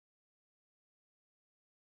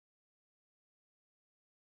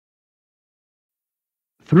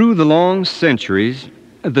Through the long centuries,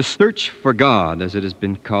 the search for God, as it has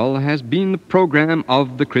been called, has been the program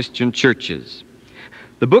of the Christian churches.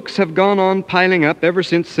 The books have gone on piling up ever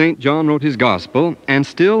since St. John wrote his gospel, and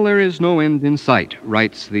still there is no end in sight,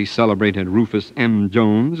 writes the celebrated Rufus M.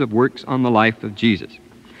 Jones of Works on the Life of Jesus.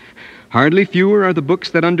 Hardly fewer are the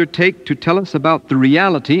books that undertake to tell us about the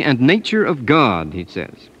reality and nature of God, he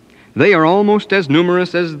says. They are almost as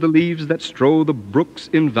numerous as the leaves that strew the brooks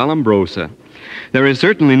in Vallombrosa. There is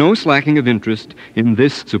certainly no slacking of interest in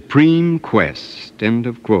this supreme quest." End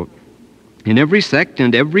of quote. In every sect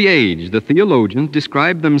and every age, the theologians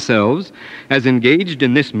describe themselves as engaged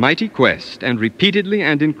in this mighty quest, and repeatedly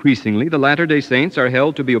and increasingly the Latter-day Saints are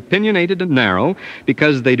held to be opinionated and narrow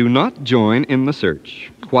because they do not join in the search.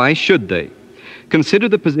 Why should they? Consider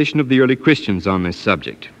the position of the early Christians on this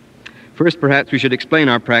subject. First, perhaps we should explain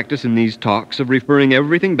our practice in these talks of referring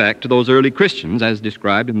everything back to those early Christians as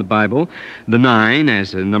described in the Bible, the 9,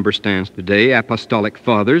 as the number stands today, apostolic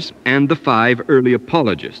fathers, and the 5 early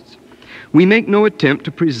apologists. We make no attempt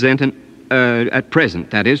to present at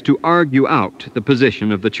present, that is, to argue out the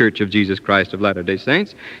position of the Church of Jesus Christ of Latter-day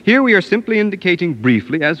Saints. Here we are simply indicating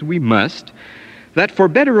briefly, as we must, that for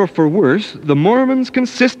better or for worse, the Mormons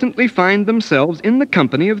consistently find themselves in the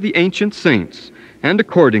company of the ancient saints, and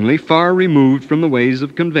accordingly far removed from the ways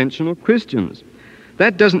of conventional Christians.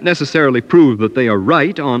 That doesn't necessarily prove that they are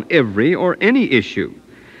right on every or any issue,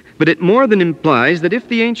 but it more than implies that if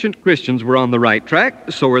the ancient Christians were on the right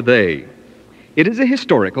track, so are they. It is a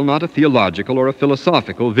historical, not a theological or a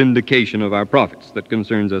philosophical vindication of our prophets that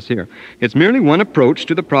concerns us here. It's merely one approach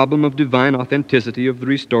to the problem of divine authenticity of the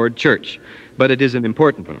restored church, but it is an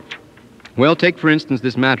important one. Well, take for instance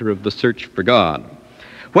this matter of the search for God.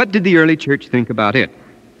 What did the early church think about it?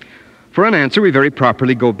 For an answer, we very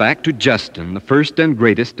properly go back to Justin, the first and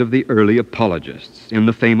greatest of the early apologists. In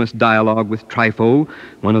the famous dialogue with Trypho,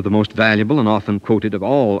 one of the most valuable and often quoted of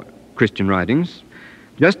all Christian writings,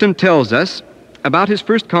 Justin tells us about his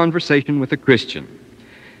first conversation with a Christian.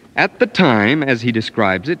 At the time, as he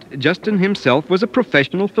describes it, Justin himself was a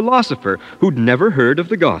professional philosopher who'd never heard of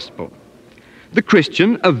the gospel. The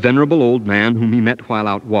Christian, a venerable old man whom he met while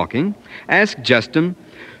out walking, asked Justin,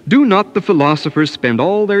 "Do not the philosophers spend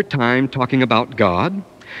all their time talking about God?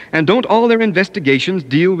 And don't all their investigations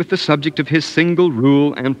deal with the subject of his single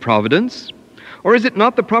rule and providence? Or is it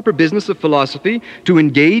not the proper business of philosophy to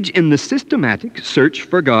engage in the systematic search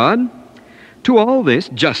for God?" To all this,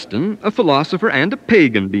 Justin, a philosopher and a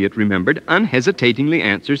pagan, be it remembered, unhesitatingly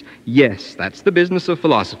answers, "Yes, that's the business of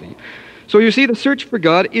philosophy." So you see, the search for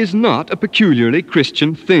God is not a peculiarly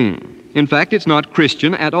Christian thing. In fact, it's not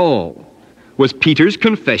Christian at all. Was Peter's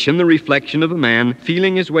confession the reflection of a man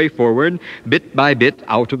feeling his way forward, bit by bit,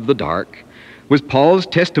 out of the dark? Was Paul's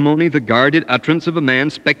testimony the guarded utterance of a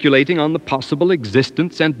man speculating on the possible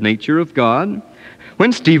existence and nature of God?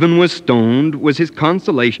 When Stephen was stoned, was his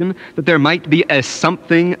consolation that there might be a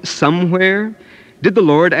something somewhere? Did the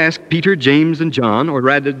Lord ask Peter, James, and John, or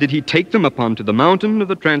rather did he take them up onto the mountain of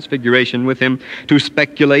the Transfiguration with him to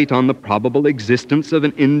speculate on the probable existence of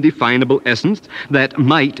an indefinable essence that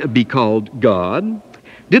might be called God?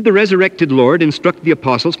 Did the resurrected Lord instruct the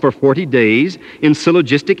apostles for 40 days in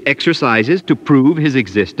syllogistic exercises to prove his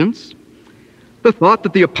existence? The thought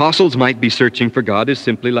that the apostles might be searching for God is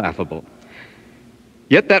simply laughable.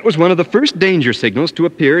 Yet that was one of the first danger signals to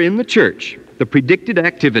appear in the church, the predicted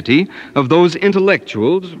activity of those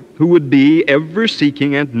intellectuals who would be ever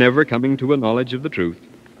seeking and never coming to a knowledge of the truth.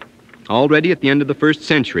 Already at the end of the first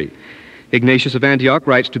century, Ignatius of Antioch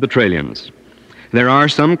writes to the Trallians, "There are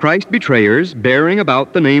some Christ betrayers bearing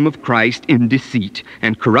about the name of Christ in deceit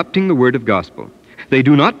and corrupting the word of gospel. They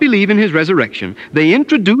do not believe in his resurrection. They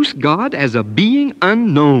introduce God as a being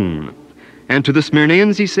unknown." And to the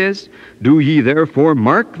Smyrnaeans he says, "Do ye therefore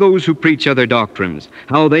mark those who preach other doctrines,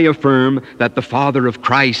 how they affirm that the Father of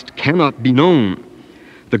Christ cannot be known."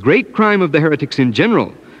 The great crime of the heretics in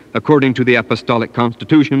general, according to the apostolic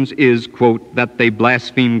constitutions, is, quote, "that they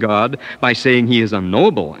blaspheme God by saying he is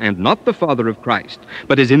unknowable and not the Father of Christ,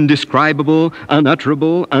 but is indescribable,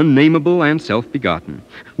 unutterable, unnameable, and self-begotten.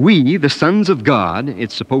 We, the sons of God,"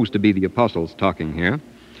 it's supposed to be the apostles talking here,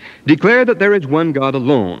 "declare that there is one God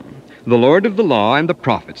alone, the Lord of the law and the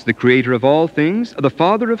prophets, the creator of all things, the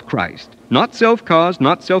Father of Christ, not self-caused,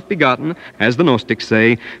 not self-begotten, as the Gnostics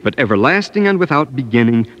say, but everlasting and without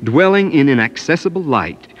beginning, dwelling in inaccessible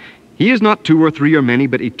light. He is not two or three or many,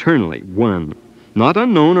 but eternally one, not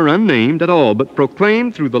unknown or unnamed at all, but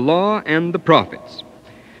proclaimed through the law and the prophets."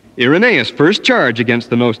 Irenaeus' first charge against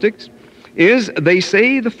the Gnostics is, they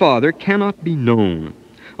say the Father cannot be known.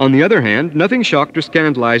 On the other hand, nothing shocked or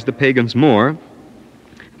scandalized the pagans more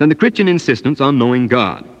than the Christian insistence on knowing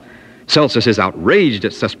God. Celsus is outraged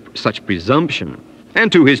at such presumption,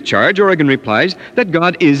 and to his charge, Origen replies that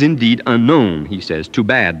God is indeed unknown, he says, to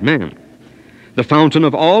bad men. The fountain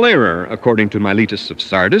of all error, according to Miletus of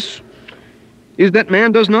Sardis, is that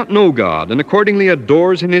man does not know God, and accordingly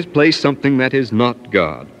adores in his place something that is not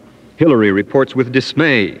God. Hilary reports with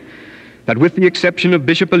dismay that with the exception of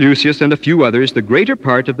Bishop Eleusius and a few others, the greater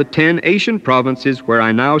part of the 10 Asian provinces where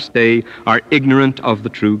I now stay are ignorant of the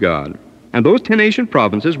true God. And those 10 Asian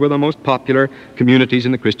provinces were the most popular communities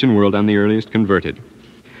in the Christian world and the earliest converted.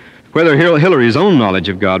 Whether Hilary's own knowledge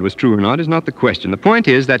of God was true or not is not the question. The point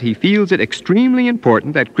is that he feels it extremely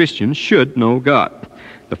important that Christians should know God.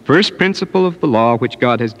 The first principle of the law which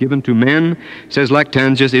God has given to men, says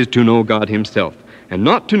Lactantius, is to know God himself, and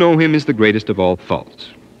not to know him is the greatest of all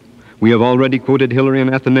faults. We have already quoted Hilary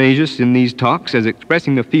and Athanasius in these talks as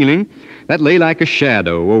expressing the feeling that lay like a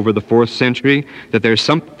shadow over the 4th century that there's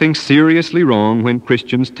something seriously wrong when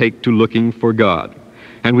Christians take to looking for God.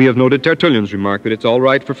 And we have noted Tertullian's remark that it's all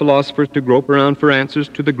right for philosophers to grope around for answers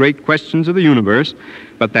to the great questions of the universe,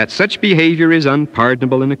 but that such behavior is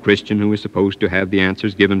unpardonable in a Christian who is supposed to have the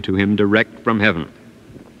answers given to him direct from heaven.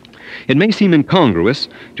 It may seem incongruous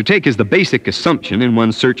to take as the basic assumption in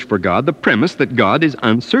one's search for God the premise that God is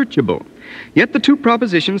unsearchable. Yet the two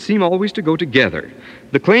propositions seem always to go together.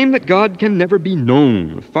 The claim that God can never be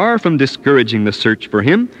known, far from discouraging the search for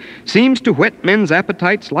him, seems to whet men's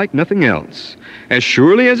appetites like nothing else. As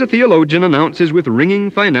surely as a theologian announces with ringing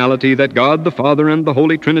finality that God the Father and the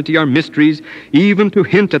Holy Trinity are mysteries, even to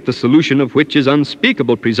hint at the solution of which is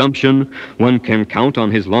unspeakable presumption, one can count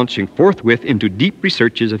on his launching forthwith into deep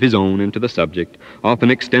researches of his own into the subject, often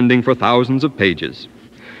extending for thousands of pages.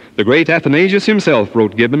 The great Athanasius himself,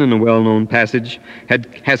 wrote Gibbon in a well-known passage,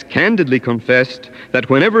 has candidly confessed that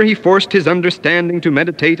whenever he forced his understanding to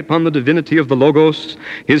meditate upon the divinity of the Logos,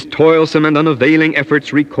 his toilsome and unavailing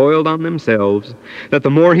efforts recoiled on themselves, that the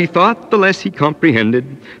more he thought, the less he comprehended,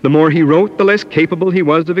 the more he wrote, the less capable he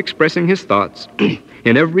was of expressing his thoughts.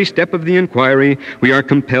 In every step of the inquiry, we are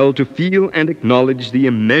compelled to feel and acknowledge the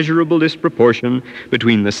immeasurable disproportion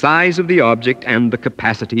between the size of the object and the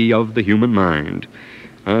capacity of the human mind.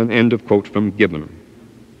 End of quote from Gibbon.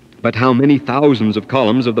 But how many thousands of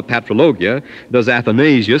columns of the Patrologia does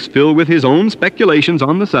Athanasius fill with his own speculations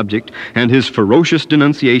on the subject and his ferocious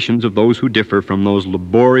denunciations of those who differ from those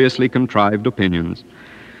laboriously contrived opinions?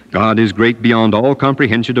 God is great beyond all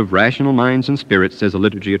comprehension of rational minds and spirits, says a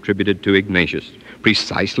liturgy attributed to Ignatius.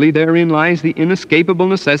 Precisely therein lies the inescapable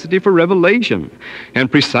necessity for revelation,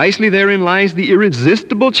 and precisely therein lies the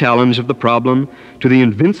irresistible challenge of the problem to the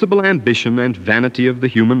invincible ambition and vanity of the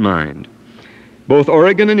human mind. Both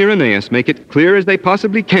Origen and Irenaeus make it clear as they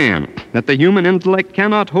possibly can that the human intellect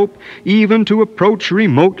cannot hope even to approach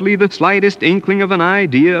remotely the slightest inkling of an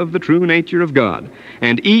idea of the true nature of God,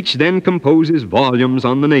 and each then composes volumes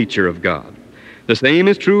on the nature of God. The same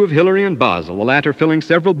is true of Hilary and Basil, the latter filling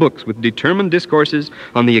several books with determined discourses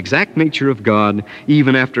on the exact nature of God,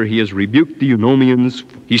 even after he has rebuked the Eunomians,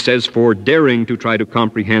 he says, for daring to try to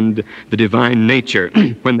comprehend the divine nature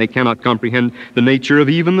when they cannot comprehend the nature of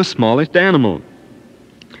even the smallest animal.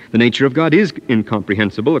 The nature of God is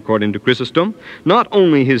incomprehensible, according to Chrysostom. Not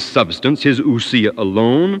only his substance, his ousia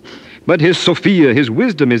alone, but his Sophia, his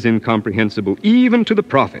wisdom is incomprehensible, even to the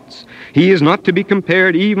prophets. He is not to be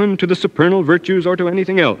compared even to the supernal virtues or to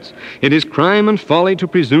anything else. It is crime and folly to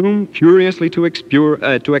presume curiously to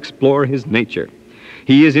explore his nature.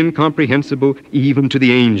 He is incomprehensible even to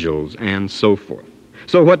the angels, and so forth.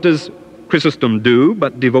 So what does Chrysostom do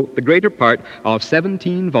but devote the greater part of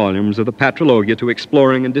 17 volumes of the Patrologia to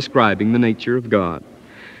exploring and describing the nature of God?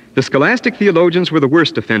 The scholastic theologians were the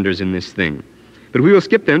worst offenders in this thing. But we will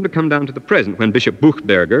skip then to come down to the present, when Bishop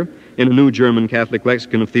Buchberger, in a new German Catholic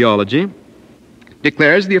lexicon of theology,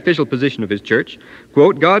 declares the official position of his church,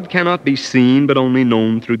 quote, God cannot be seen but only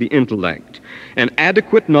known through the intellect. An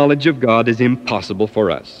adequate knowledge of God is impossible for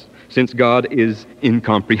us, since God is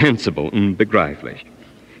incomprehensible, unbegreiflich.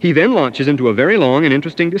 He then launches into a very long and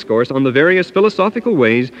interesting discourse on the various philosophical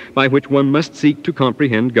ways by which one must seek to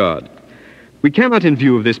comprehend God. We cannot, in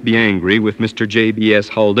view of this, be angry with Mr. J.B.S.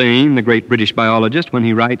 Haldane, the great British biologist, when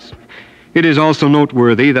he writes, it is also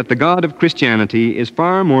noteworthy that the God of Christianity is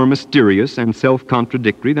far more mysterious and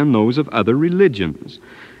self-contradictory than those of other religions.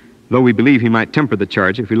 Though we believe he might temper the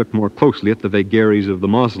charge if we look more closely at the vagaries of the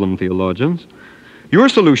Muslim theologians. Your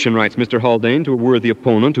solution, writes Mr. Haldane to a worthy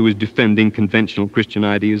opponent who is defending conventional Christian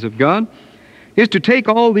ideas of God, is to take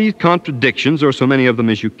all these contradictions, or so many of them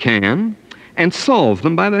as you can, and solve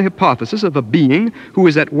them by the hypothesis of a being who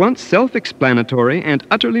is at once self-explanatory and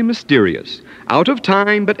utterly mysterious, out of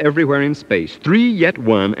time but everywhere in space, three yet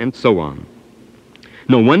one, and so on.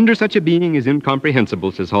 No wonder such a being is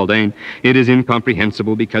incomprehensible, says Haldane. It is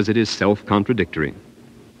incomprehensible because it is self-contradictory.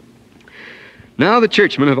 Now, the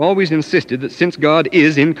churchmen have always insisted that since God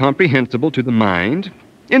is incomprehensible to the mind,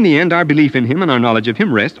 in the end our belief in him and our knowledge of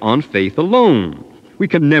him rest on faith alone. We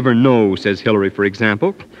can never know, says Hilary, for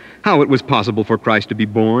example, how it was possible for Christ to be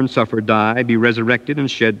born, suffer, die, be resurrected, and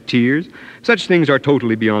shed tears. Such things are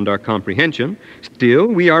totally beyond our comprehension. Still,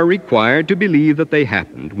 we are required to believe that they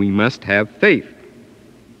happened. We must have faith.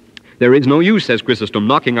 There is no use, says Chrysostom,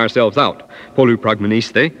 knocking ourselves out,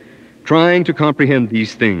 polyprogmeniste, trying to comprehend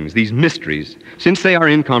these things, these mysteries, since they are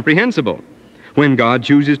incomprehensible. When God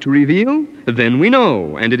chooses to reveal, then we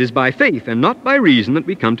know, and it is by faith and not by reason that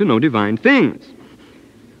we come to know divine things.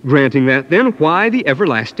 Granting that, then, why the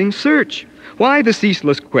everlasting search? Why the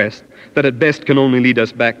ceaseless quest that at best can only lead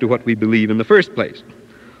us back to what we believe in the first place?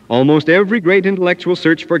 Almost every great intellectual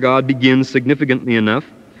search for God begins, significantly enough,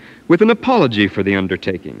 with an apology for the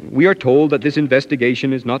undertaking. We are told that this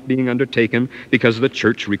investigation is not being undertaken because the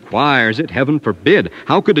church requires it. Heaven forbid.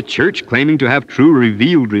 How could a church claiming to have true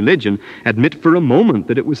revealed religion admit for a moment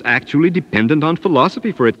that it was actually dependent on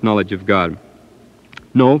philosophy for its knowledge of God?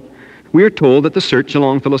 No, we are told that the search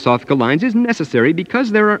along philosophical lines is necessary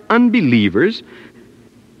because there are unbelievers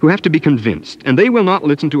who have to be convinced, and they will not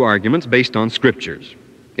listen to arguments based on scriptures.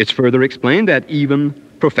 It's further explained that even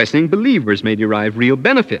professing believers may derive real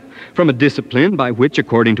benefit from a discipline by which,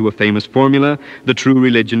 according to a famous formula, the true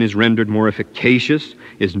religion is rendered more efficacious,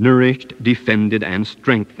 is nourished, defended, and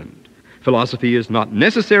strengthened. Philosophy is not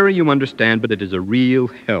necessary, you understand, but it is a real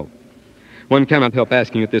help. One cannot help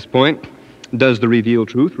asking at this point, does the revealed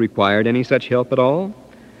truth require any such help at all?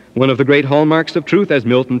 One of the great hallmarks of truth, as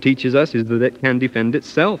Milton teaches us, is that it can defend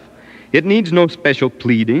itself. It needs no special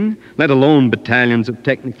pleading, let alone battalions of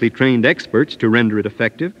technically trained experts to render it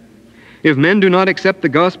effective. If men do not accept the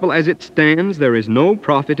gospel as it stands, there is no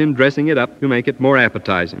profit in dressing it up to make it more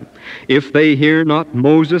appetizing. If they hear not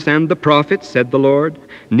Moses and the prophets, said the Lord,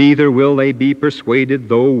 neither will they be persuaded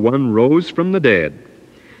though one rose from the dead.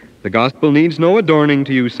 The gospel needs no adorning,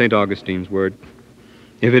 to use St. Augustine's word.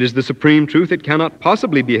 If it is the supreme truth, it cannot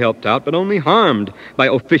possibly be helped out, but only harmed by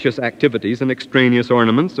officious activities and extraneous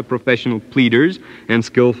ornaments of professional pleaders and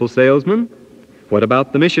skillful salesmen. What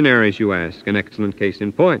about the missionaries, you ask? An excellent case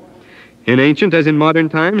in point. In ancient as in modern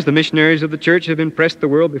times, the missionaries of the church have impressed the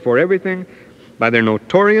world before everything by their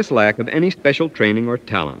notorious lack of any special training or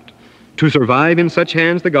talent. To survive in such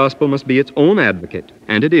hands, the gospel must be its own advocate,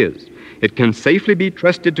 and it is. It can safely be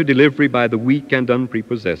trusted to delivery by the weak and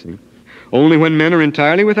unprepossessing. Only when men are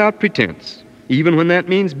entirely without pretense, even when that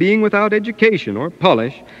means being without education or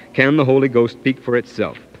polish, can the Holy Ghost speak for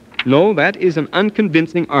itself. No, that is an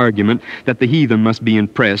unconvincing argument that the heathen must be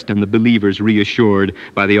impressed and the believers reassured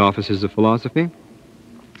by the offices of philosophy.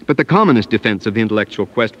 But the commonest defense of the intellectual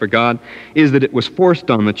quest for God is that it was forced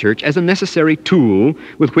on the church as a necessary tool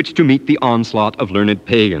with which to meet the onslaught of learned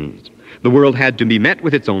pagans. The world had to be met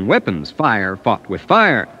with its own weapons. Fire fought with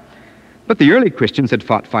fire. But the early Christians had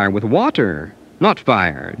fought fire with water, not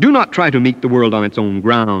fire. Do not try to meet the world on its own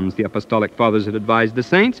grounds, the apostolic fathers had advised the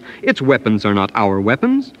saints. Its weapons are not our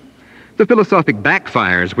weapons. The philosophic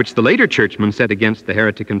backfires which the later churchmen set against the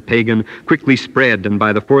heretic and pagan quickly spread and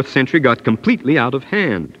by the 4th century got completely out of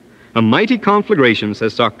hand. A mighty conflagration,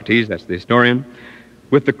 says Socrates, that's the historian,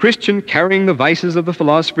 with the Christian carrying the vices of the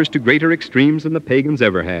philosophers to greater extremes than the pagans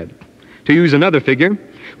ever had. To use another figure,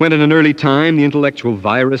 when at an early time the intellectual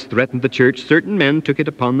virus threatened the church, certain men took it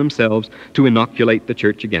upon themselves to inoculate the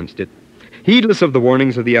church against it, heedless of the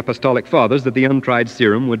warnings of the apostolic fathers that the untried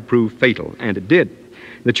serum would prove fatal, and it did.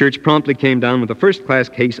 The church promptly came down with a first-class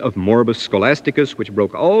case of morbus scholasticus, which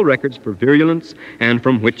broke all records for virulence and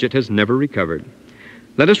from which it has never recovered.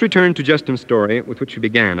 Let us return to Justin's story with which we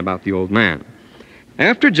began about the old man.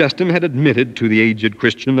 After Justin had admitted to the aged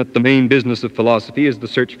Christian that the main business of philosophy is the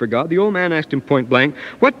search for God, the old man asked him point blank,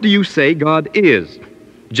 "What do you say God is?"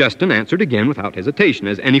 Justin answered again without hesitation,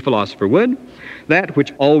 as any philosopher would. That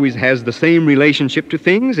which always has the same relationship to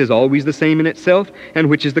things is always the same in itself, and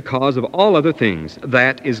which is the cause of all other things.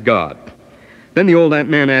 That is God. Then the old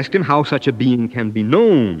man asked him how such a being can be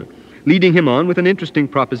known, leading him on with an interesting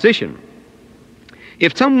proposition.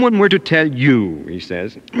 If someone were to tell you, he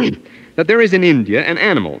says, that there is in India an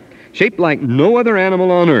animal shaped like no other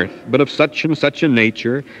animal on earth, but of such and such a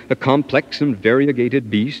nature, a complex and variegated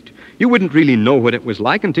beast, you wouldn't really know what it was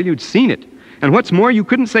like until you'd seen it. And what's more, you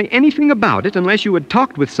couldn't say anything about it unless you had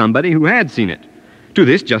talked with somebody who had seen it. To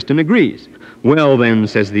this, Justin agrees. Well then,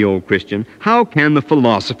 says the old Christian, how can the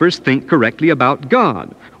philosophers think correctly about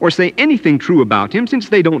God, or say anything true about him, since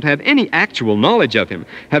they don't have any actual knowledge of him,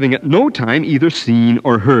 having at no time either seen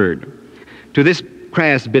or heard? To this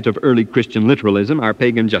crass bit of early Christian literalism, our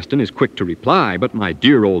pagan Justin is quick to reply, but my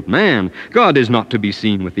dear old man, God is not to be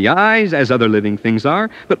seen with the eyes, as other living things are,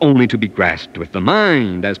 but only to be grasped with the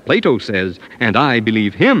mind, as Plato says, and I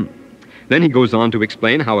believe him. Then he goes on to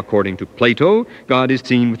explain how, according to Plato, God is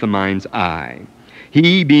seen with the mind's eye.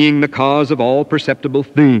 He being the cause of all perceptible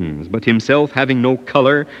things, but himself having no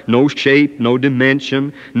color, no shape, no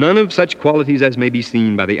dimension, none of such qualities as may be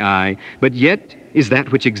seen by the eye, but yet is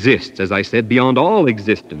that which exists, as I said, beyond all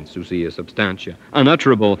existence, ousia substantia,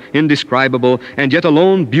 unutterable, indescribable, and yet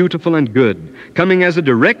alone beautiful and good, coming as a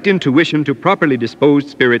direct intuition to properly disposed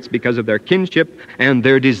spirits because of their kinship and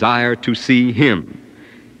their desire to see him.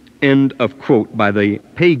 End of quote by the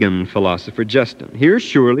pagan philosopher Justin. Here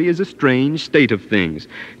surely is a strange state of things.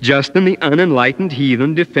 Justin, the unenlightened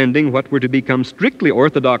heathen, defending what were to become strictly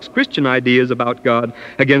orthodox Christian ideas about God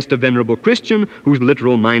against a venerable Christian whose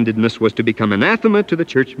literal mindedness was to become anathema to the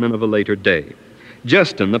churchmen of a later day.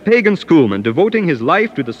 Justin, the pagan schoolman, devoting his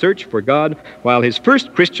life to the search for God, while his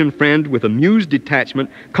first Christian friend, with amused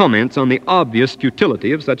detachment, comments on the obvious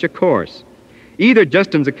futility of such a course. Either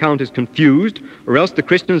Justin's account is confused, or else the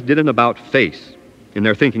Christians did an about-face in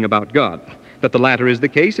their thinking about God. That the latter is the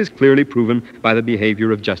case is clearly proven by the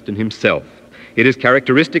behavior of Justin himself. It is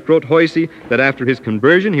characteristic, wrote Hoyce, that after his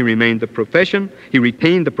conversion he retained the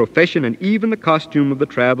profession and even the costume of the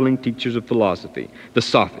traveling teachers of philosophy, the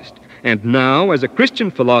sophist, and now, as a Christian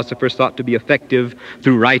philosopher, sought to be effective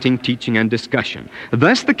through writing, teaching, and discussion.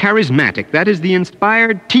 Thus the charismatic, that is, the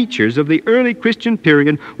inspired teachers of the early Christian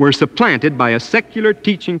period, were supplanted by a secular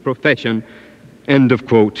teaching profession, end of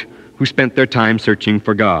quote, who spent their time searching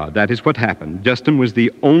for God. That is what happened. Justin was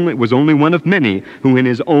only one of many who in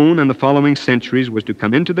his own and the following centuries was to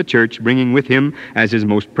come into the church, bringing with him as his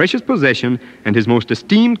most precious possession and his most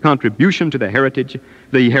esteemed contribution to the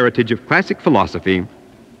heritage of classic philosophy,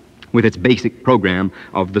 with its basic program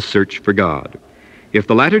of the search for God. If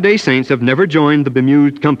the latter-day saints have never joined the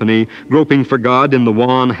bemused company groping for God in the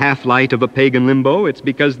wan half-light of a pagan limbo, it's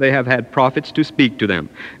because they have had prophets to speak to them.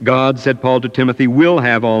 God, said Paul to Timothy, will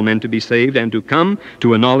have all men to be saved and to come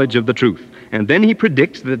to a knowledge of the truth. And then he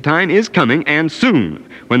predicts that the time is coming, and soon,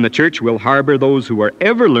 when the church will harbor those who are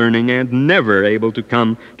ever learning and never able to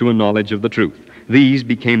come to a knowledge of the truth. These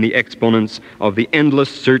became the exponents of the endless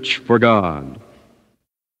search for God.